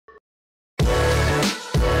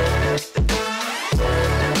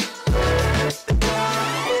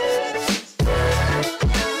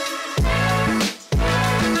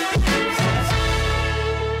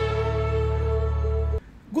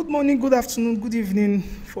morning, good afternoon, good evening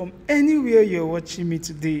from anywhere you're watching me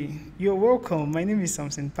today. You're welcome. My name is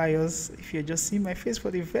Samson Pius. If you're just seeing my face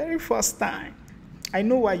for the very first time, I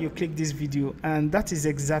know why you clicked this video, and that is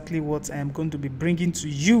exactly what I am going to be bringing to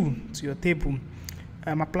you, to your table.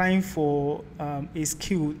 I'm applying for a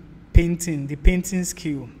skill, painting, the painting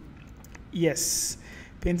skill. Yes,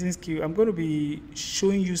 painting skill. I'm going to be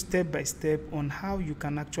showing you step by step on how you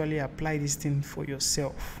can actually apply this thing for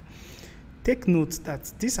yourself. Take note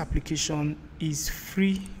that this application is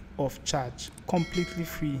free of charge, completely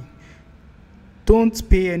free. Don't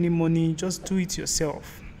pay any money, just do it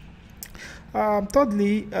yourself.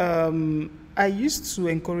 Thirdly, I used to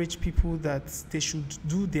encourage people that they should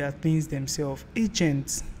do their things themselves.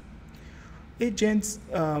 Agents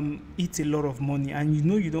eat a lot of money, and you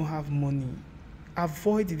know you don't have money.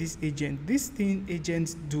 Avoid this agent. This thing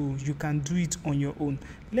agents do, you can do it on your own.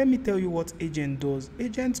 Let me tell you what agent does.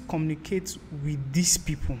 Agents communicate with these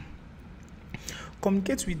people,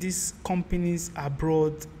 communicate with these companies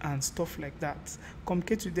abroad and stuff like that.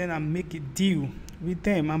 Communicate with them and make a deal with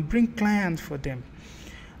them and bring clients for them.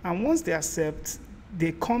 And once they accept,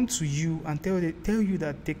 they come to you and tell you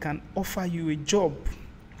that they can offer you a job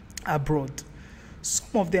abroad.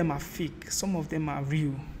 Some of them are fake, some of them are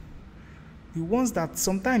real. The ones that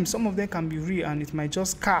sometimes some of them can be real and it might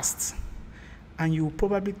just cast, and you will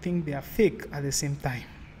probably think they are fake at the same time.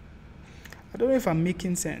 I don't know if I'm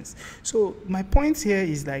making sense. So my point here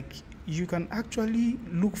is, like, you can actually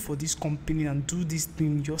look for this company and do this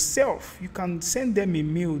thing yourself. You can send them a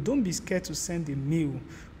mail. Don't be scared to send a mail.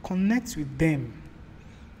 Connect with them.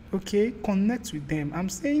 Okay, connect with them. I'm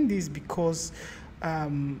saying this because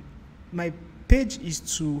my page is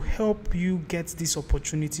to help you get these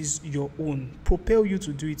opportunities your own, propel you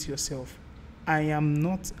to do it yourself. I am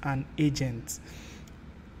not an agent.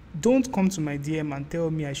 Don't come to my DM and tell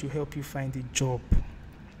me I should help you find a job.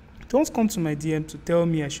 Don't come to my DM to tell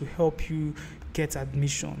me I should help you get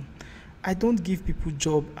admission. I don't give people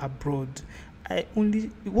job abroad.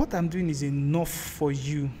 What I'm doing is enough for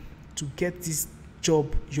you to get this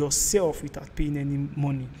job yourself without paying any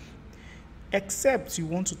money. Except you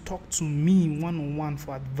want to talk to me one-on-one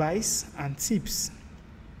for advice and tips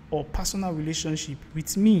or personal relationship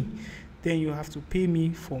with me, then you have to pay me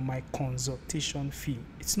for my consultation fee.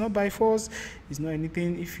 It's not by force, it's not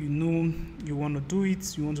anything. If you know you want to do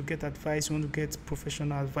it, you want to get advice, you want to get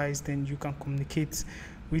professional advice, then you can communicate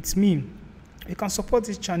with me. You can support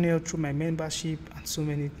this channel through my membership and so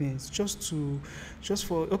many things.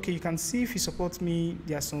 Okay, you can see if you support me,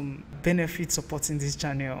 there are some benefits supporting this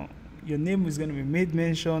channel. Your name is going to be made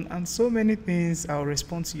mention and so many things. I'll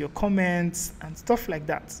respond to your comments and stuff like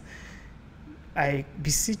that. I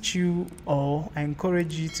beseech you, or I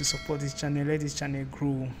encourage you to support this channel. Let this channel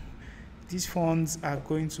grow. These funds are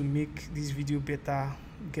going to make this video better,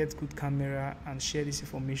 get good camera, and share this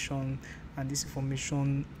information, and this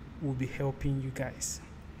information will be helping you guys.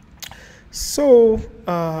 So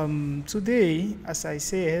today, as I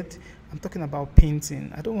said, I'm talking about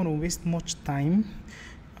painting. I don't want to waste much time.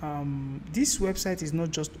 This website is not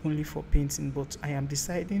just only for painting, but I am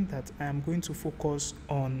deciding that I am going to focus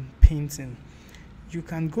on painting. You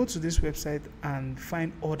can go to this website and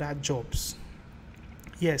find other jobs.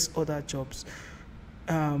 Yes, other jobs.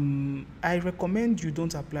 I recommend you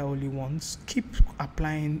don't apply only once. Keep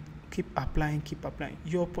applying, keep applying, keep applying.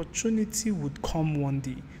 Your opportunity would come one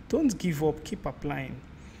day. Don't give up, keep applying.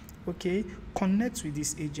 Okay, connect with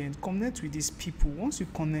this agent, connect with these people. Once you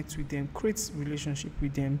connect with them, create relationship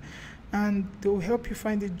with them, and they will help you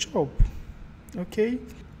find a job. Okay,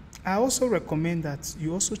 I also recommend that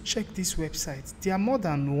you also check this website. There are more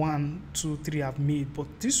than 1, 2, 3 I've made, but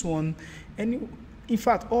this one, in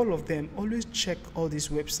fact all of them, always check all these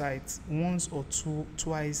websites once or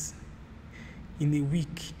twice in a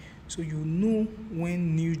week, so you know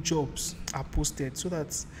when new jobs are posted, so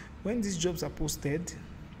that when these jobs are posted,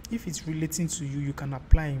 if it's relating to you, you can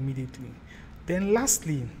apply immediately. Then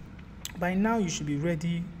lastly, by now you should be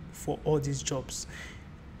ready for all these jobs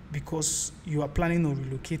because you are planning on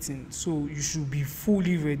relocating. So you should be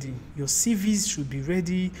fully ready. Your CVs should be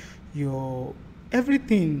ready, your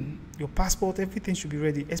everything, your passport, everything should be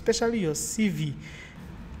ready, especially your CV.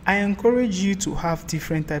 I encourage you to have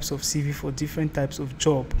different types of CV for different types of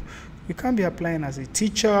job. You can't be applying as a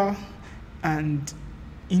teacher and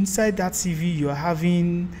inside that CV you're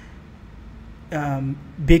having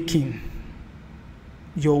baking.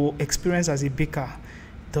 Your experience as a baker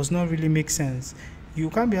does not really make sense. You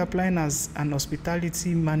can't be applying as an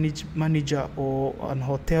hospitality manager or an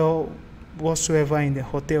hotel whatsoever in the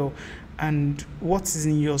hotel, and what is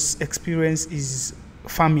in your experience is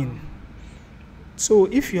farming. So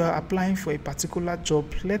if you are applying for a particular job,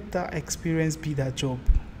 let that experience be that job.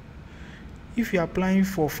 If you're applying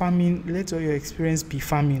for farming, let all your experience be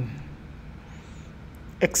farming.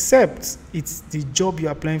 Except it's the job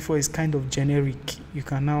you're applying for is kind of generic. You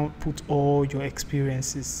can now put all your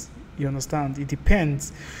experiences. You understand? It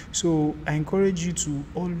depends. So I encourage you to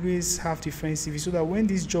always have different CV so that when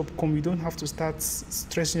this job comes, you don't have to start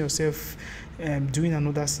stressing yourself doing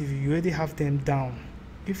another CV. You already have them down.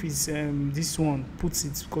 If it's this one, puts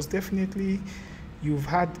it, because definitely you've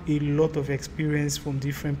had a lot of experience from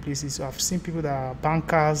different places. So I've seen people that are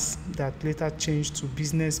bankers that later changed to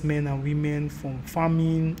businessmen and women, from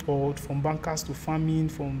farming, or from bankers to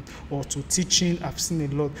farming, or to teaching. I've seen a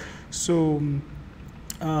lot. So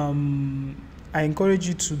I encourage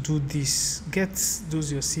you to do this. Get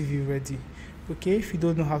your CV ready. Okay, if you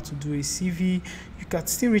don't know how to do a CV, you can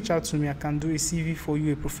still reach out to me. I can do a CV for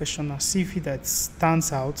you, a professional CV that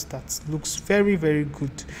stands out, that looks very, very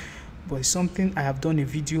good. But it's something I have done a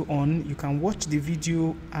video on. You can watch the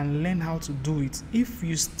video and learn how to do it. If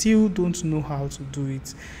you still don't know how to do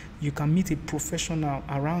it, you can meet a professional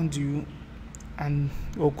around you,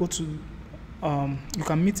 or you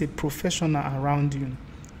can meet a professional around you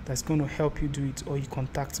that's going to help you do it, or you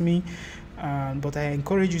contact me. But I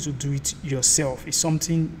encourage you to do it yourself. It's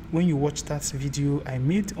something, when you watch that video I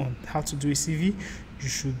made on how to do a CV, you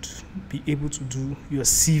should be able to do your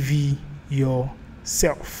CV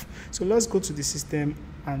yourself. So let's go to the system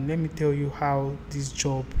and let me tell you how this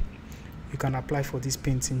job, you can apply for this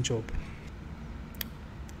painting job.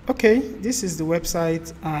 Okay, this is the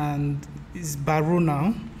website and it's Barrow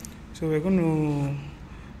now. So we're going to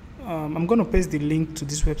I'm going to paste the link to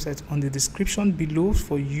this website on the description below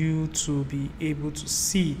for you to be able to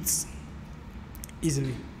see it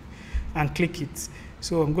easily and click it.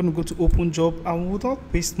 So I'm going to go to open job. I will not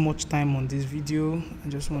waste much time on this video. I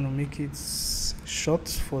just want to make it short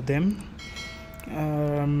for them.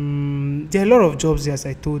 There are a lot of jobs here, as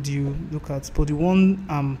I told you, look at, but the one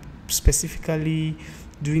I'm specifically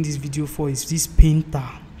doing this video for is this painter,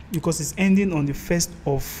 because it's ending on the 1st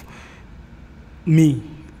of May,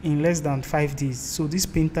 in less than 5 days. So this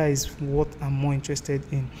painter is what I'm more interested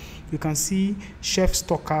in. You can see chef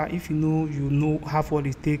stocker. If you have what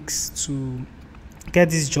it takes to get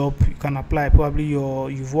this job, you can apply. Probably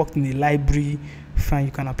you've worked in a library, fine,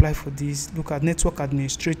 you can apply for this. Look at network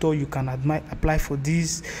administrator, you can apply for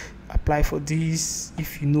this.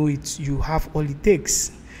 If you know it, you have all it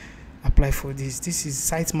takes, apply for this. This is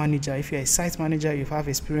site manager. If you're a site manager, you have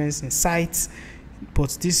experience in sites,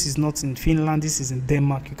 but this is not in Finland, this is in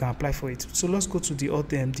Denmark, you can apply for it. So let's go to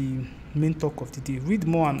the main talk of the day. Read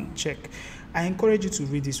more and check. I encourage you to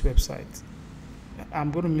read this website.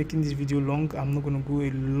 I'm going to making this video long. I'm not going to go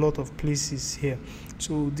a lot of places here.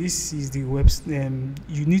 So this is the website.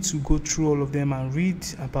 You need to go through all of them and read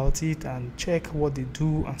about it and check what they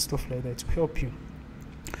do and stuff like that to help you.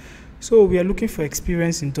 So we are looking for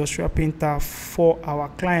experienced industrial painter for our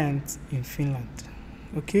client in Finland.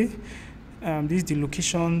 Okay. This is the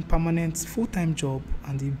location, permanent full-time job,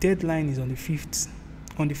 and the deadline is on the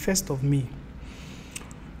 1st of May.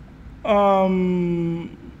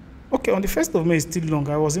 Okay, on the 1st of May is still long.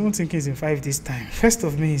 I was even thinking it's in 5 days time. 1st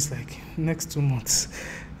of May is like next 2 months.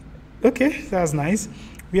 Okay, that's nice.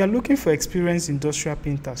 We are looking for experienced industrial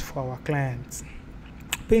painters for our clients.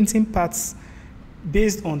 Painting parts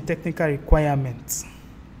based on technical requirements.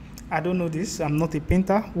 I don't know this. I'm not a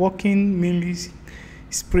painter. Working mainly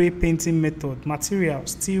spray painting method, material,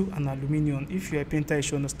 steel and aluminium. If you're a painter, you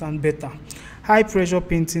should understand better. High pressure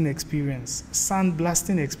painting experience, sand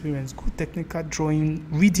blasting experience, good technical drawing,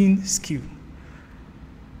 reading skill,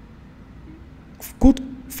 good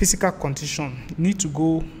physical condition. Need to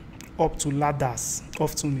go up to ladders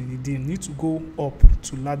often in the day. Need to go up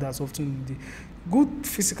to ladders often in the day. Good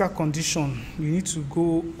physical condition. You need to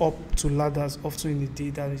go up to ladders often in the day.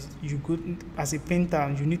 That is, you go as a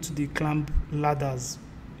painter. You need to climb ladders,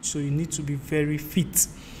 so you need to be very fit.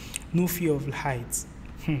 No fear of height.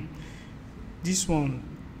 This one,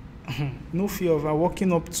 no fear of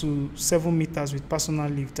walking up to 7 meters with personal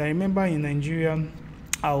lift. I remember in Nigeria,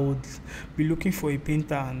 I would be looking for a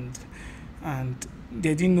painter and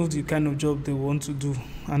they didn't know the kind of job they want to do,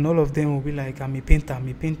 and all of them will be like, I'm a painter.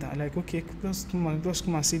 Like, okay, just come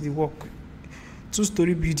and see the work.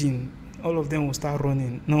 2-story building, all of them will start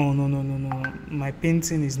running. No, my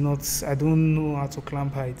painting is not, I don't know how to climb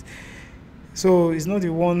height. So it's not the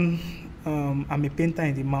one, I'm a painter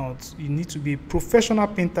in the mouth. You need to be a professional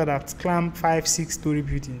painter that climb 5-6-story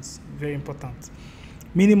buildings. Very important.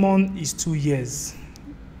 Minimum is 2 years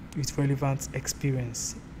with relevant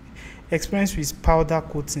experience. Experience with powder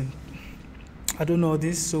coating. I don't know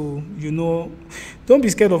this, so don't be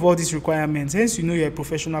scared of all these requirements. Hence, you're a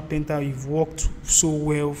professional painter, you've worked so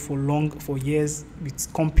well for years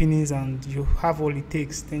with companies, and you have all it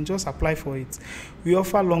takes, then just apply for it. We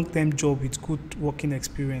offer long-term job with good working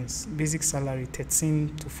experience, basic salary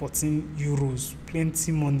 13 to 14 euros,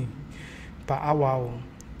 plenty money per hour.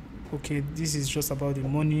 Okay, this is just about the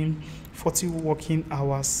money. 40 working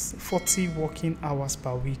hours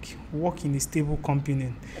per week. Work in a stable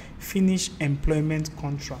company. Finish employment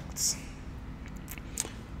contracts.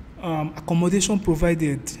 Accommodation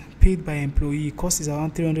provided, paid by employee. Cost is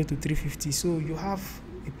around 300 to 350. So you have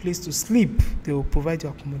a place to sleep. They will provide you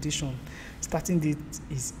accommodation. Starting date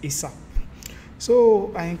is ASAP.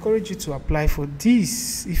 So I encourage you to apply for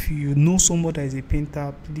this. If you know someone that is a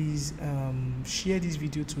painter, please share this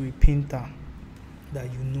video to a painter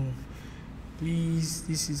that you know. Please,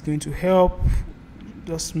 this is going to help.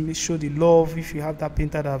 Just show the love. If you have that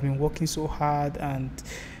painter that have been working so hard and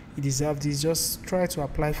he deserves this, just try to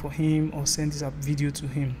apply for him or send this video to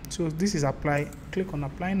him. So this is apply. Click on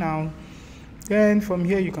apply now. Then from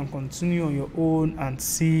here you can continue on your own and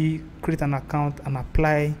create an account and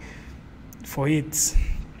apply for it.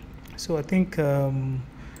 So I think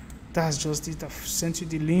that's just it. I've sent you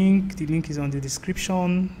the link. The link is on the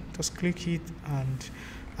description. Just click it and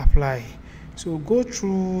apply. So go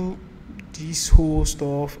through this whole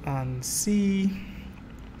stuff and see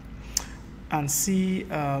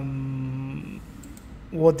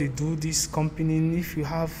what they do, this company. If you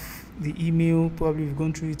have the email, probably you've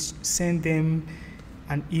gone through it, send them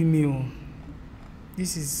an email.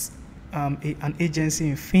 This is an agency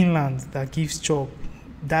in Finland that gives job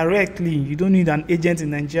directly. You don't need an agent in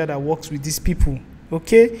Nigeria that works with these people.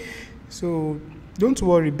 Okay, so don't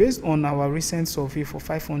worry. Based on our recent survey for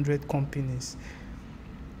 500 companies,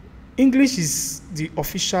 English is the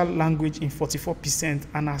official language in 44%,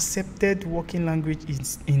 and accepted working language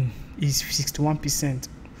is 61%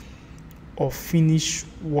 of Finnish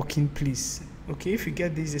working place. Okay, if you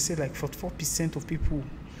get this, they say like 44% of people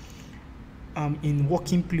in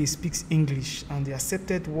working place speaks English, and the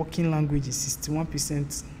accepted working language is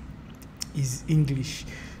 61% is English.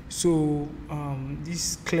 So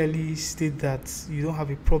this clearly states that you don't have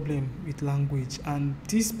a problem with language, and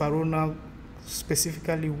this Barona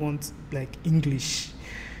specifically want like English,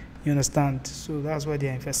 you understand? So that's why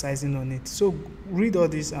they're emphasizing on it. So read all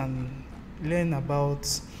this and learn about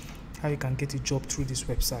how you can get a job through this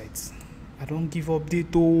website. I don't give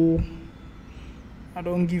update though.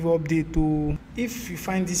 If you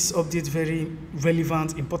find this update very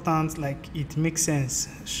relevant, important, like it makes sense,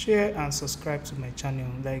 share and subscribe to my channel.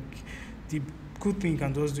 Like the good thing you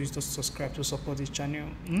can just do is just subscribe to support this channel.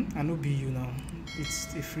 I know be you now.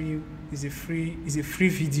 It's a free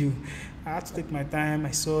video. I had to take my time,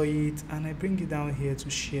 I saw it, and I bring it down here to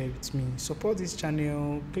share with me. Support this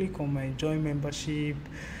channel, click on my join membership,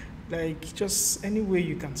 like just any way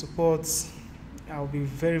you can support. I'll be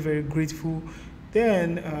very, very grateful.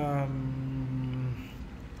 Then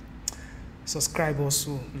subscribe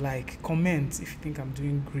also, like, comment if you think I'm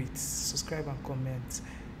doing great. Subscribe and comment.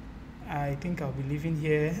 I think I'll be leaving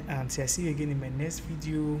here, and I see you again in my next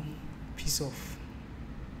video. Peace off.